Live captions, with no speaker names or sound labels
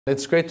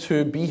It's great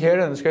to be here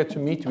and it's great to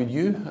meet with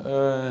you.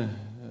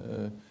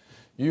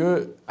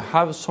 You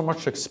have so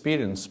much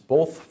experience,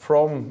 both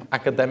from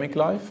academic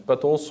life,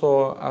 but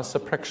also as a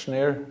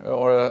practitioner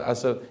or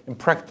in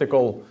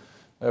practical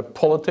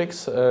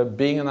politics,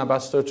 being an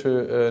ambassador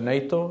to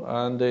NATO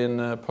and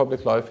in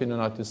public life in the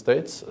United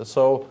States.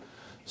 So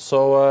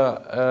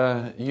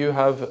you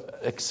have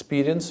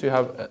experience, you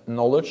have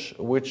knowledge,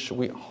 which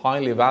we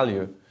highly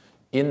value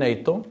in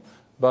NATO.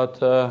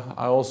 But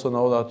I also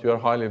know that you are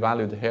highly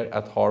valued here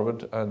at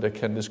Harvard and the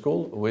Kennedy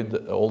School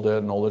with all the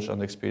knowledge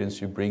and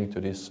experience you bring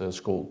to this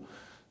school.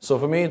 So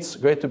for me, it's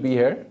great to be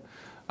here.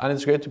 And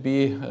it's great to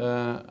be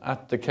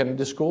at the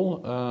Kennedy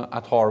School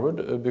at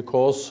Harvard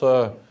because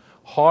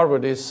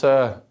Harvard is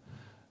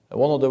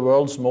one of the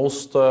world's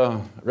most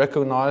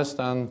recognized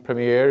and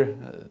premier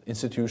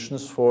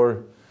institutions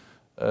for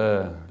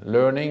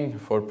learning,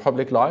 for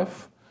public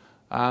life.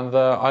 And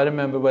I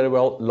remember very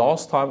well,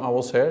 last time I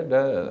was here,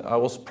 I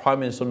was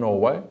Prime Minister of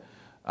Norway,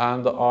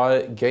 and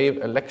I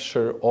gave a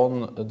lecture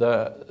on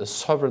the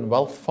sovereign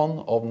wealth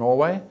fund of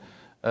Norway,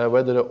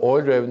 whether the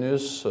oil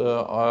revenues,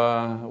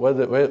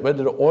 whether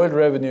the oil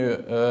revenue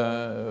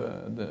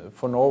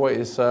for Norway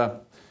is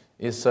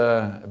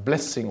a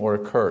blessing or a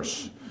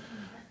curse.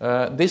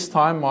 This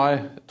time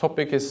my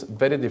topic is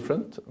very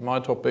different.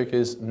 My topic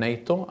is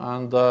NATO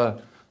and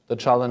the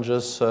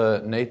challenges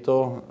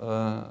NATO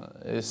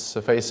is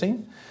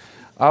facing.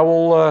 I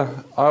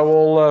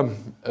will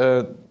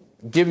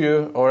give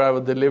you, or I will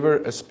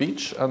deliver a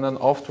speech, and then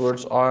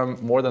afterwards I'm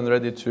more than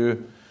ready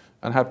to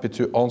and happy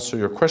to answer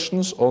your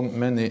questions on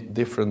many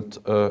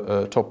different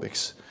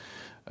topics.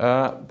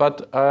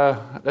 But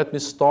let me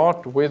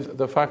start with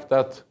the fact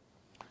that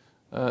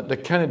the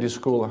Kennedy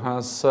School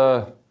has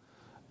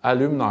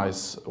alumni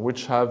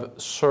which have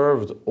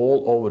served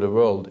all over the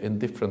world in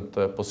different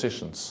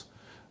positions.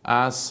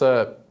 As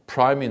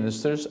prime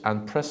ministers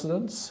and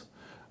presidents,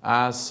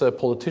 as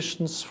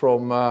politicians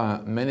from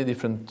many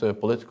different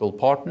political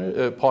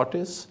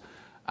parties,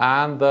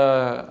 and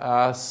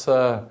as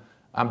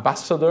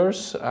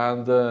ambassadors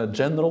and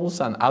generals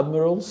and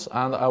admirals.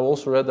 And I've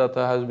also read that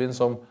there has been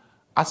some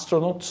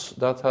astronauts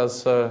that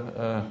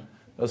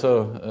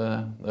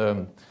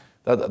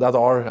that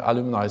are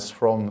alumni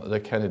from the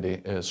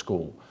Kennedy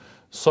School.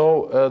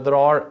 So there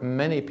are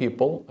many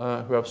people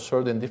who have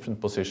served in different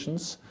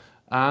positions.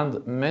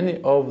 And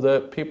many of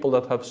the people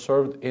that have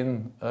served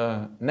in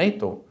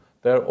NATO,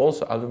 they're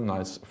also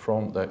alumni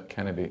from the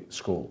Kennedy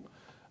School.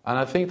 And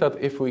I think that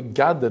if we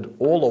gathered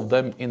all of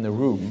them in a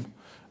room,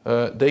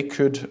 they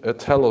could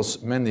tell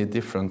us many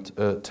different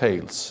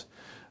tales.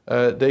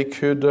 They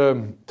could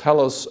tell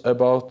us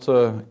about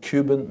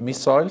Cuban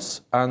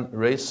missiles and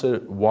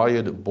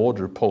razor-wired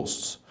border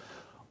posts,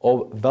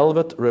 of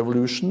velvet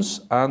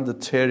revolutions and the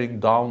tearing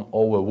down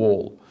of a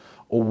wall,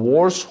 of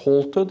wars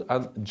halted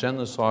and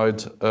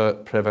genocide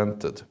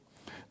prevented.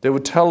 They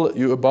would tell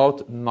you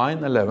about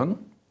 9/11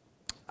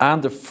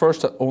 and the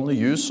first and only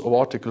use of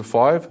Article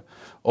 5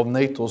 of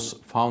NATO's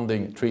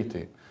founding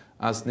treaty,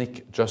 as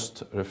Nick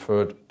just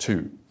referred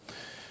to.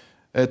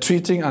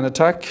 Treating an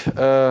attack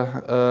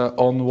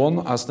on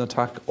one as an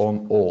attack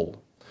on all.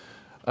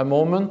 A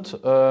moment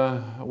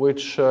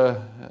which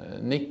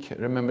Nick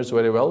remembers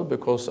very well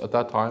because at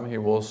that time he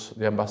was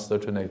the ambassador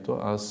to NATO,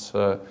 as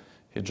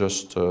he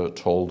just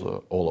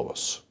told all of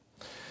us.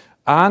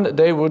 And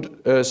they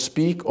would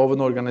speak of an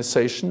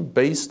organization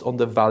based on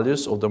the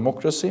values of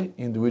democracy,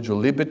 individual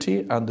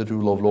liberty and the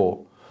rule of law,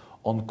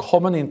 on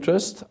common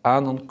interest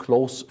and on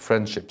close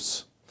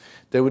friendships.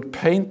 They would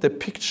paint the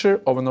picture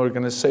of an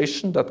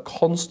organization that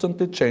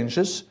constantly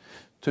changes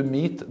to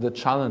meet the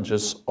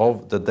challenges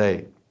of the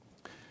day.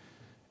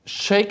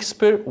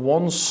 Shakespeare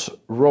once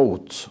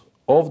wrote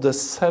of the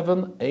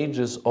 7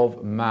 ages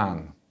of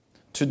man.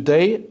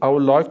 Today, I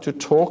would like to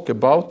talk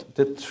about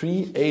the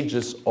 3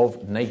 ages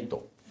of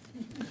NATO.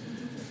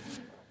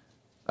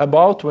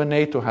 About where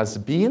NATO has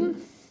been,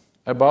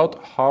 about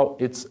how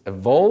it's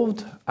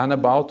evolved, and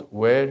about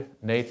where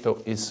NATO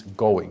is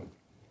going.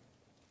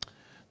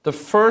 The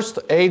first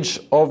age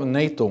of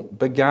NATO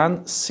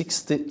began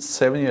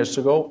 67 years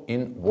ago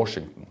in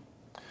Washington.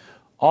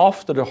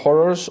 After the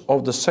horrors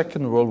of the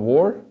Second World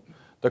War,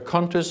 the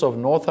countries of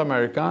North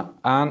America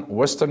and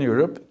Western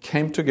Europe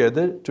came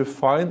together to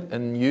find a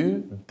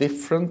new,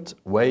 different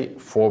way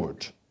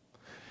forward.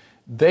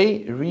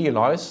 They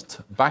realized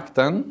back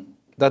then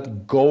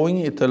that going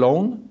it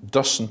alone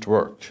doesn't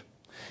work.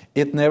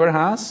 It never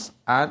has,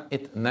 and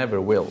it never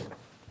will.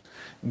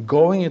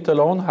 Going it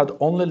alone had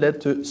only led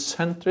to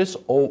centuries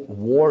of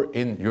war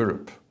in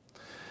Europe,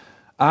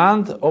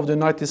 and of the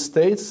United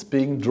States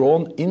being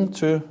drawn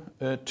into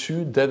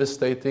 2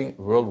 devastating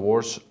world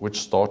wars which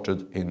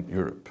started in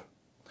Europe.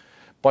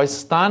 By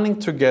standing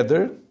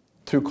together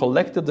through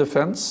collective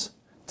defense,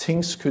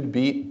 things could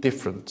be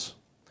different.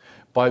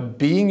 By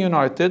being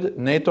united,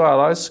 NATO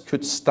allies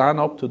could stand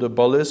up to the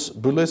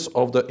bullies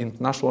of the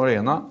international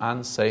arena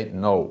and say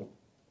no.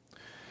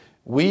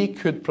 We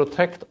could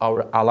protect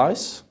our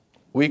allies,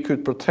 we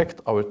could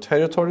protect our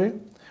territory,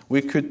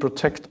 we could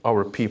protect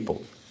our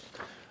people.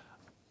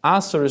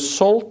 As a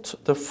result,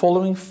 the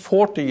following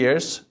 40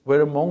 years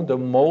were among the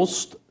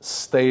most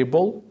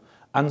stable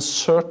and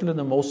certainly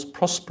the most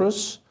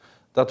prosperous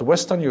that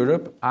Western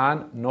Europe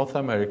and North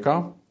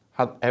America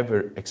had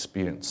ever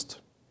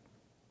experienced.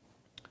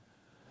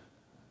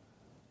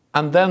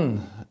 And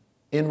then,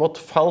 in what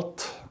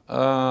felt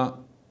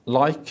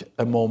like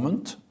a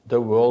moment,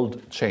 the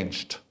world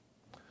changed.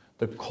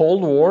 The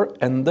Cold War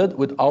ended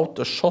without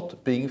a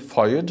shot being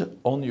fired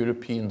on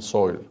European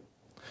soil.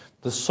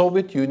 The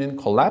Soviet Union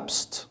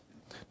collapsed,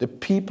 the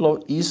people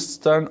of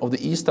the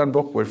Eastern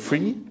Bloc were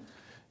free,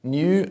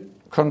 new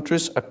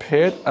countries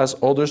appeared as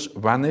others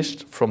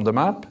vanished from the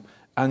map,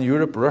 and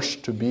Europe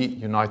rushed to be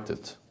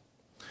united.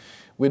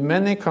 With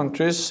many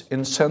countries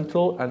in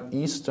Central and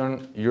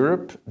Eastern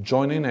Europe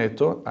joining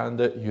NATO and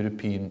the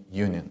European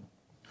Union.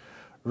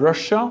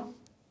 Russia,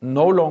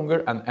 no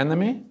longer an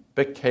enemy,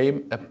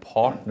 became a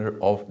partner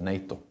of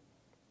NATO.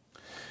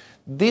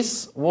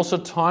 This was a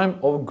time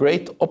of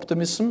great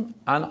optimism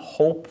and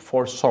hope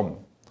for some,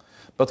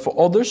 but for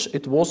others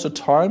it was a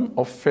time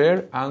of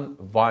fear and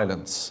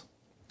violence.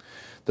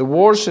 The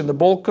wars in the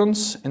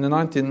Balkans in the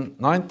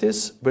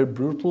 1990s were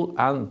brutal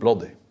and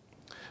bloody.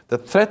 The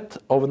threat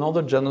of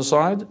another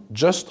genocide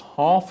just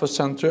half a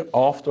century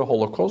after the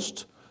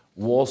Holocaust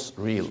was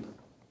real.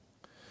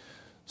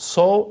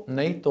 So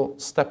NATO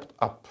stepped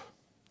up,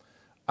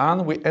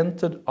 and we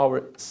entered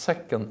our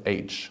second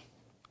age.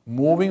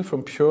 Moving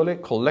from purely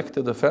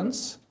collective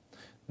defense,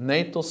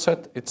 NATO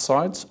set its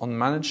sights on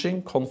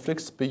managing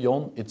conflicts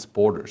beyond its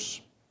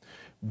borders,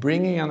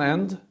 bringing an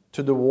end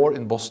to the war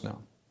in Bosnia,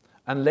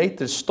 and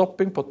later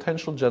stopping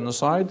potential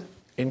genocide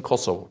in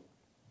Kosovo.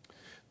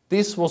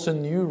 This was a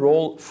new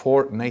role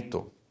for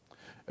NATO,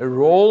 a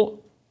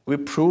role we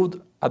proved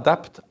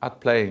adept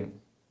at playing.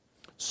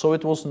 So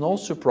it was no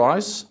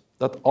surprise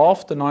that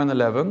after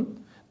 9/11,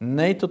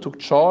 NATO took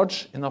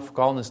charge in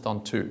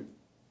Afghanistan too.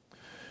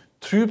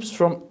 Troops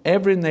from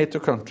every NATO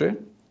country,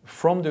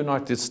 from the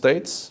United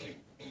States,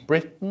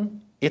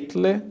 Britain,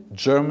 Italy,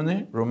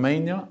 Germany,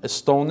 Romania,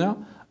 Estonia,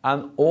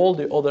 and all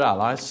the other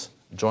allies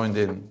joined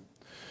in.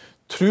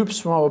 Troops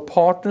from our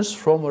partners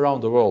from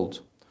around the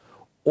world,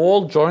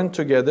 all joined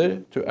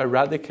together to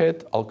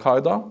eradicate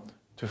Al-Qaeda,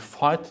 to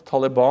fight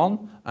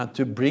Taliban, and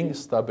to bring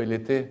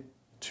stability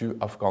to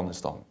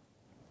Afghanistan.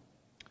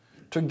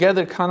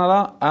 Together,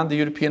 Canada and the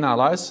European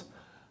allies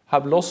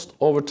have lost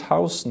over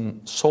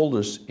 1,000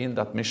 soldiers in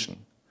that mission.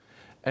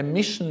 A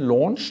mission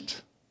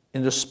launched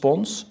in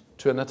response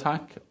to an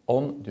attack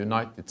on the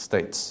United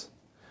States.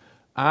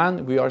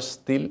 And we are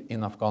still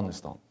in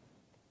Afghanistan.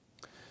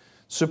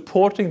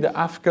 Supporting the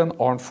Afghan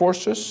armed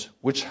forces,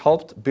 which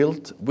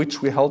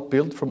we helped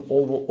build from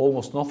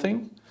almost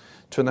nothing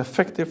to an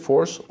effective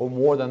force of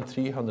more than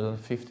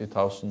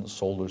 350,000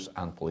 soldiers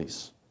and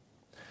police.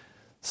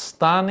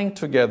 Standing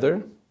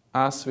together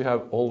as we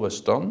have always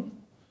done,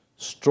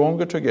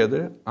 stronger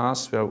together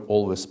as we have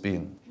always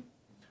been.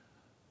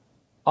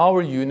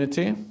 Our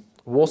unity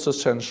was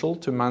essential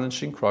to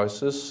managing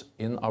crisis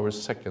in our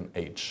second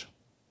age.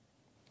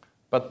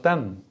 But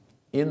then,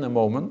 in a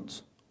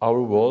moment, our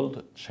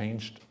world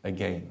changed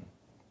again.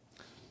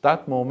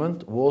 That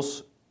moment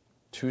was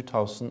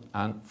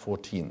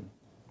 2014.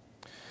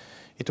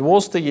 It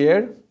was the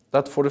year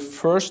that for the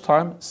first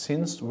time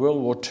since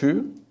World War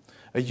II,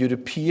 a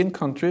European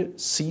country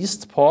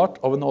seized part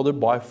of another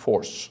by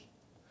force.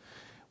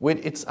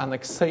 With its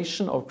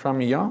annexation of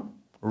Crimea,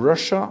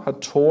 Russia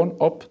had torn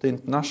up the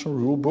international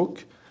rule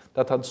book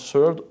that had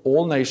served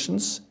all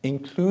nations,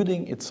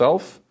 including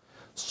itself,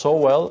 so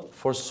well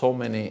for so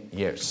many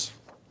years.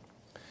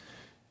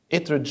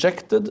 It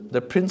rejected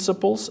the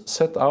principles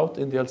set out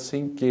in the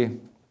Helsinki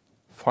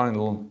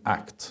Final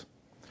Act,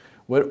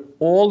 where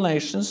all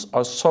nations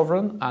are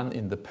sovereign and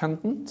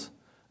independent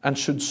and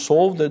should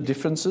solve their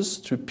differences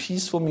through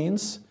peaceful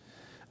means,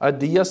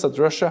 ideas that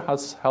Russia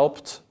has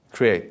helped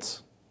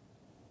create.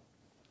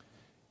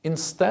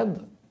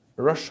 Instead,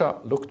 Russia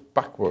looked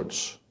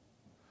backwards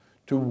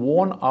to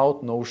worn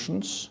out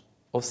notions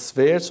of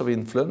spheres of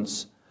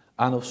influence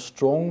and of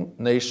strong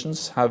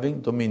nations having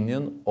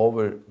dominion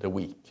over the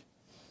weak.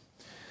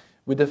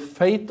 With the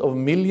fate of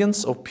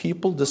millions of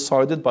people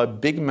decided by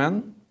big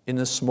men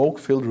in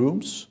smoke-filled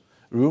rooms,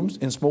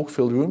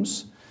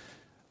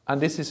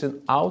 and this is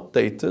an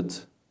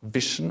outdated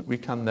vision we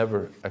can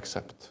never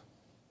accept.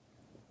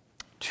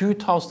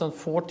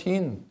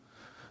 2014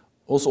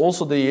 was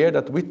also the year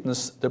that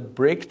witnessed the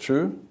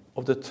breakthrough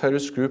of the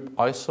terrorist group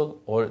ISIL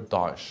or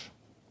Daesh,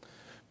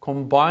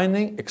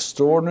 combining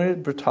extraordinary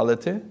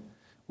brutality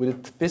with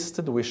a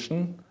twisted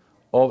vision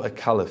of a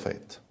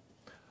caliphate.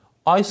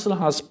 ISIL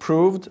has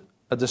proved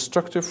a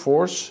destructive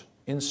force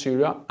in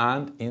Syria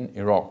and in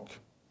Iraq.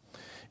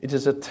 It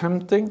is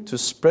attempting to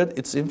spread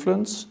its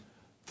influence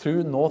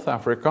through North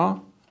Africa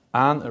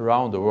and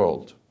around the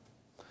world.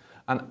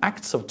 And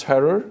acts of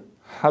terror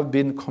have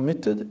been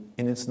committed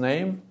in its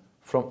name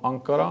from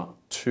Ankara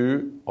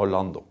to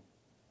Orlando.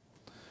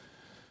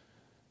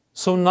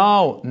 So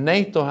now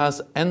NATO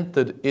has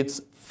entered its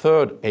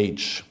third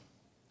age,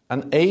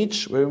 an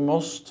age where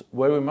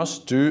we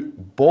must do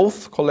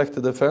both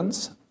collective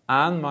defense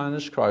and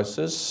manage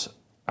crisis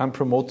and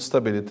promote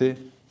stability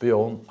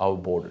beyond our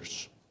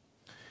borders.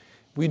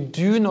 We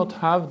do not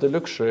have the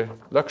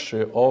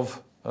luxury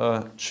of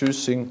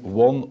choosing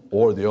one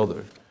or the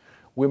other.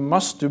 We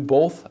must do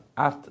both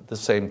at the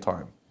same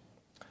time.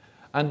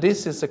 And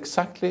this is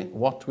exactly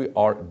what we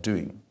are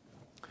doing.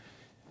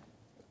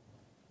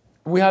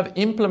 We have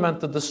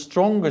implemented the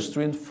strongest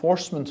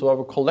reinforcement of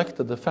our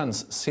collective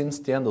defense since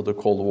the end of the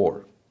Cold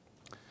War.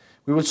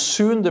 We will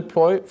soon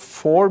deploy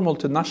 4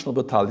 multinational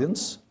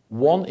battalions,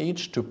 1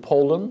 each to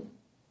Poland,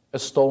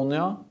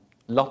 Estonia,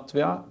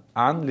 Latvia,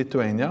 and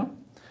Lithuania,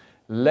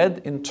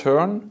 led in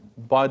turn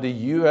by the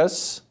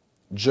US,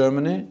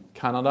 Germany,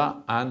 Canada,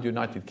 and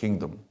United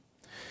Kingdom.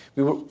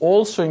 We will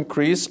also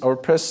increase our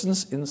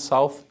presence in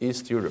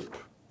Southeast Europe.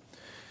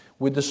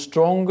 With a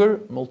stronger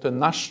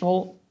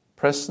multinational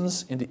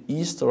presence in the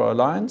east of our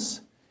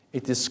alliance,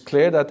 it is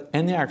clear that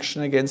any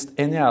action against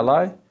any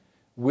ally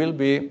will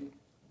be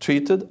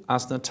treated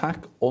as an attack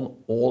on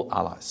all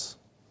allies.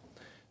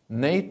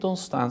 NATO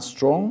stands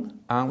strong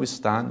and we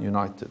stand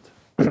united.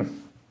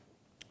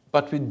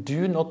 But we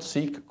do not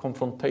seek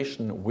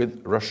confrontation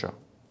with Russia.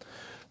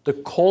 The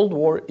Cold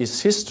War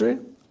is history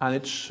and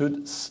it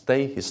should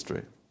stay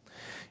history.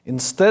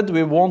 Instead,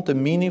 we want a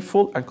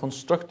meaningful and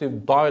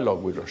constructive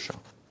dialogue with Russia.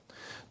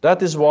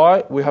 That is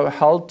why we have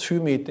held 2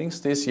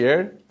 meetings this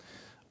year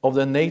of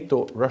the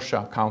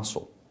NATO-Russia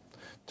Council,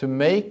 to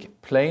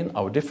make plain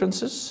our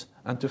differences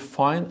and to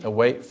find a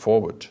way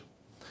forward.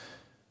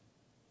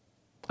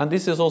 And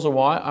this is also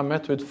why I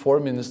met with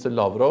Foreign Minister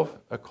Lavrov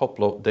a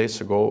couple of days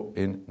ago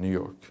in New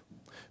York.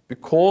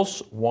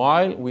 Because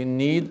while we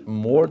need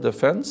more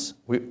defense,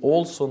 we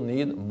also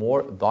need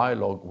more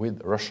dialogue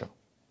with Russia.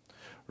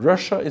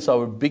 Russia is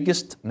our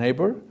biggest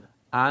neighbor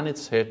and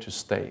it's here to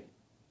stay.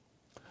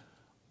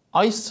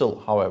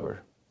 ISIL,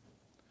 however,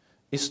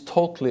 is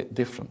totally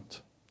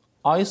different.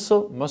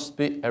 ISIL must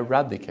be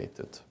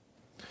eradicated.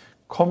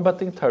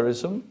 Combating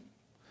terrorism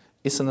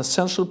is an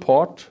essential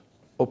part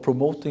of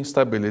promoting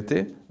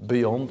stability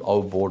beyond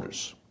our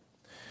borders.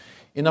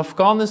 In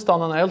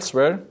Afghanistan and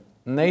elsewhere,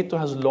 NATO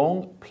has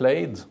long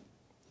played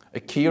a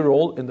key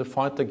role in the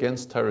fight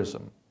against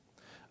terrorism,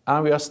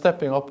 and we are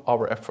stepping up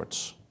our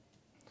efforts.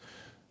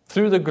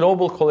 Through the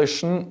global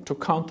coalition to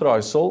counter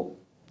ISIL,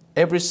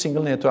 every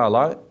single NATO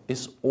ally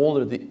is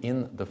already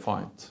in the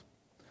fight,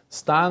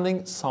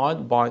 standing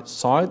side by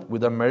side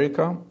with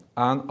America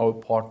and our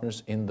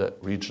partners in the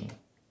region.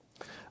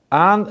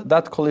 And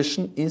that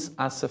coalition is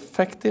as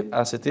effective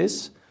as it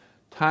is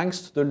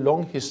thanks to the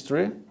long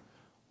history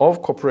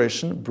of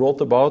cooperation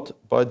brought about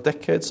by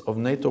decades of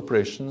NATO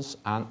operations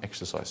and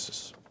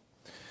exercises.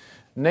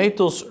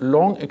 NATO's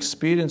long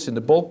experience in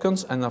the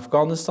Balkans and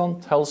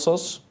Afghanistan tells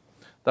us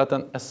that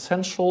an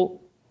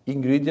essential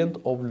ingredient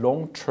of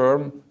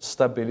long-term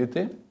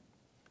stability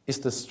is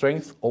the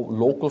strength of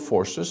local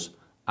forces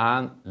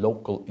and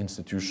local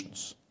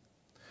institutions.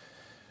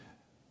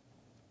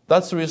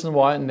 That's the reason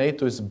why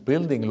NATO is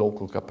building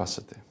local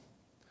capacity.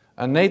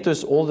 And NATO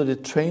is already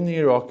training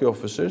Iraqi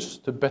officers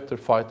to better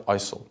fight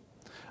ISIL.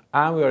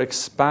 And we are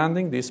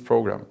expanding this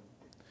program.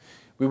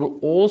 We will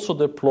also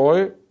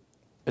deploy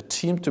a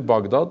team to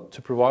Baghdad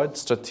to provide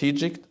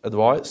strategic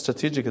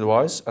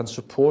advice and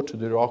support to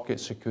the Iraqi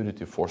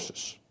security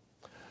forces.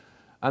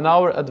 And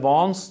our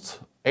advanced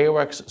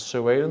AWACS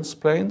surveillance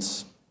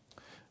planes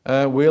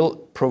will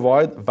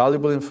provide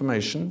valuable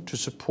information to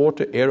support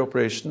the air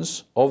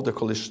operations of the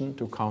coalition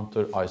to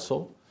counter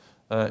ISIL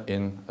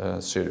in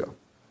Syria.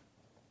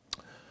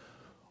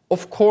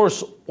 Of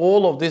course,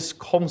 all of this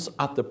comes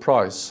at a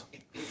price.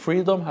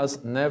 Freedom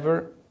has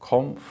never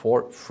come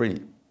for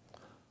free.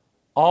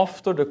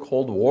 After the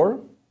Cold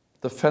War,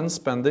 defense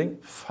spending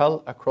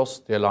fell across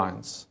the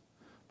alliance.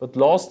 But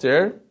last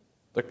year,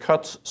 the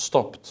cuts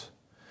stopped.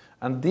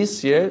 And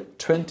this year,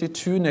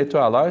 22 NATO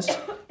allies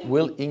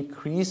will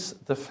increase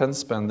defense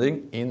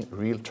spending in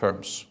real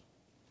terms.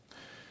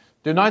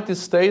 The United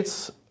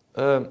States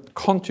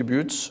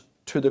contributes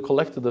to the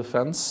collective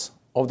defense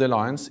of the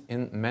alliance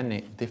in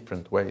many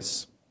different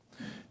ways.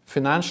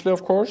 Financially,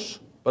 of course,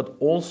 but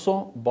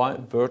also by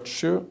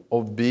virtue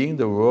of being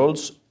the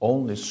world's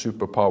only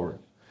superpower,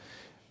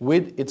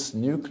 with its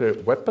nuclear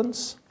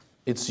weapons,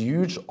 its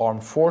huge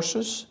armed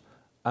forces,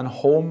 and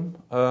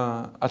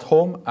at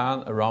home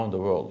and around the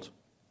world,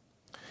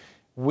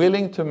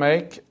 willing to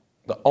make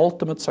the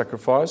ultimate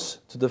sacrifice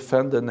to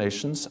defend their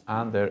nations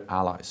and their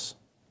allies.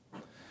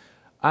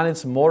 And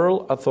its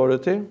moral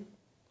authority,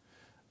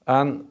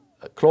 and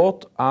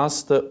clothed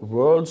as the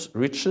world's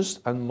richest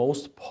and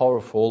most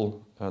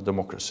powerful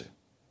democracy.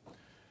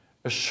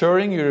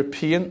 Assuring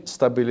European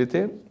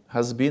stability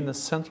has been a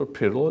central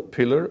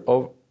pillar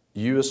of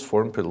US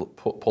foreign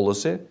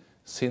policy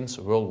since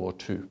World War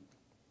II.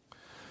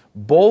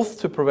 Both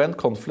to prevent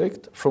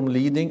conflict from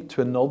leading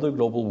to another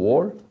global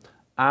war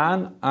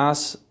and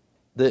as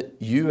the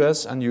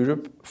US and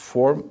Europe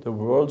form the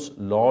world's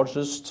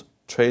largest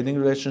trading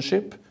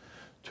relationship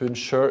to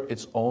ensure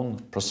its own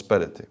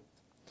prosperity.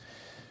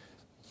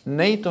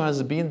 NATO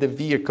has been the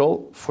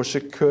vehicle for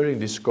securing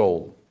this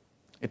goal.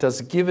 It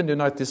has given the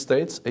United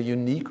States a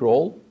unique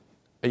role,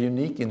 a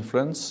unique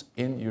influence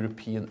in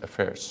European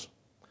affairs.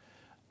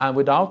 And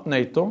without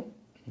NATO,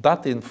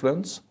 that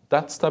influence,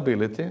 that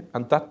stability,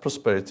 and that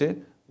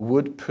prosperity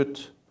would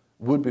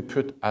be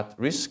put at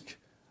risk,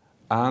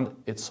 and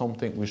it's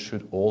something we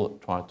should all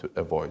try to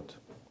avoid.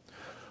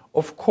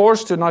 Of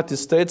course, the United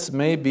States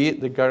may be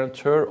the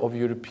guarantor of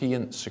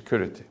European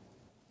security,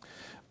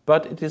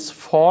 but it is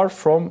far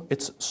from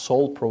its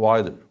sole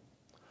provider.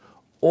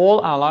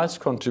 All allies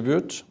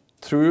contribute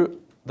through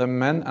the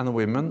men and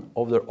women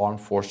of their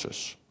armed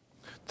forces,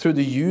 through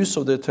the use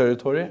of their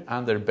territory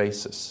and their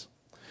bases,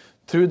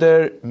 through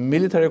their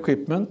military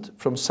equipment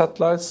from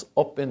satellites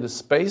up in the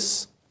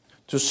space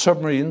to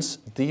submarines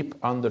deep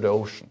under the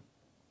ocean.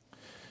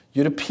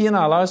 European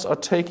allies are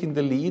taking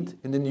the lead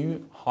in the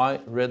new high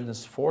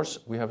readiness force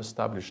we have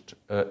established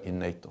in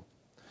NATO.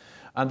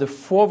 And the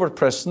forward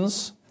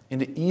presence in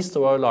the east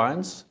of our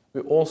alliance,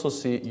 we also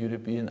see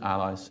European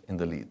allies in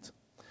the lead.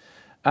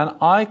 And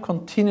I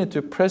continue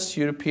to press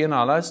European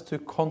allies to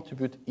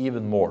contribute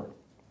even more.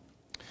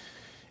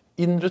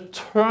 In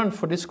return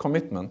for this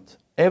commitment,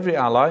 every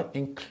ally,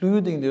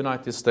 including the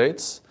United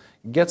States,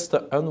 gets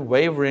the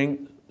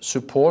unwavering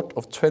support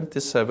of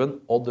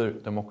 27 other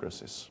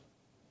democracies.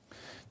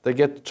 They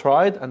get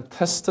tried and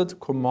tested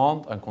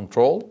command and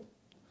control,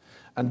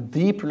 and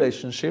deep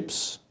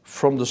relationships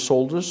from the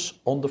soldiers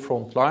on the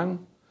front line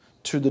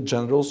to the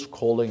generals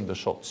calling the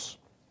shots.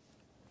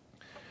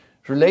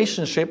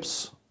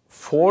 Relationships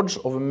forged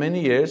over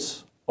many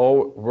years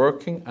of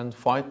working and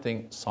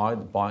fighting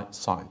side by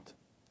side.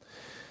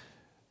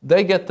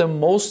 They get the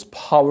most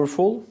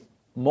powerful,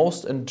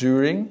 most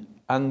enduring,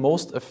 and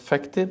most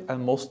effective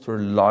and most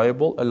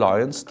reliable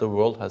alliance the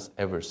world has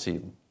ever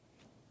seen.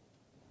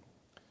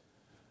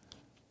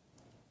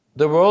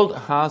 The world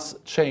has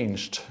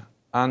changed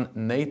and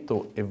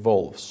NATO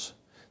evolves.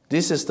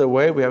 This is the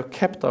way we have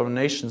kept our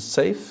nation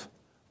safe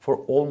for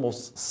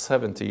almost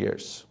 70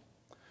 years.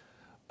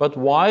 But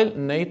while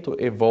NATO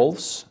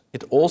evolves,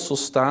 it also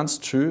stands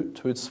true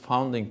to its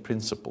founding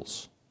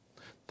principles.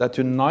 That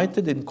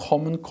united in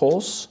common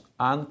cause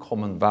and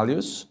common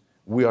values,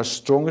 we are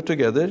stronger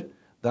together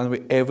than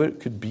we ever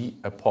could be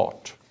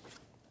apart.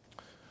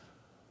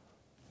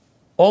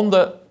 On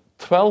the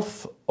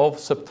 12th of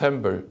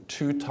September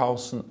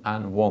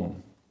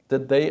 2001, the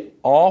day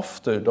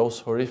after those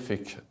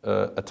horrific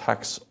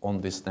attacks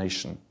on this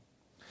nation,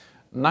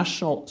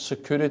 National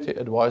Security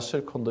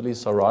Advisor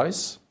Condoleezza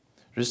Rice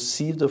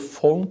received a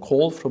phone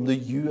call from the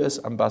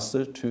US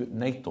ambassador to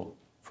NATO,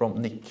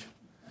 from Nick.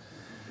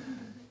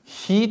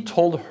 He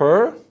told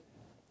her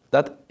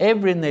that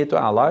every NATO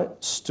ally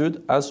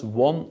stood as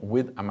one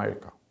with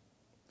America,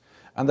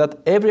 and that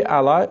every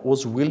ally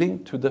was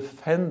willing to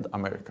defend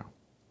America.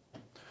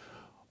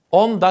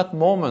 On that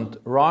moment,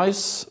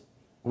 Rice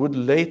would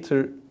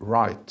later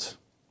write,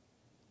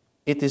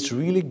 "It is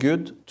really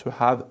good to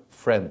have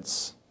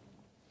friends."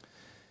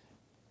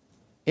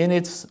 In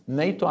its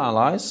NATO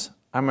allies,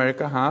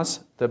 America has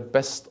the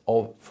best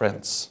of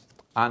friends,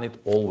 and it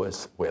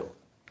always will.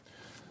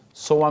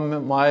 So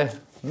my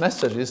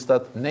message is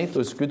that NATO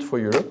is good for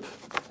Europe,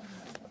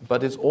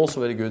 but it's also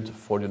very good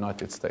for the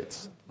United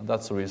States. And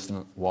that's the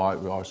reason why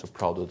we are so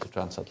proud of the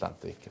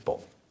transatlantic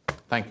bond.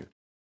 Thank you.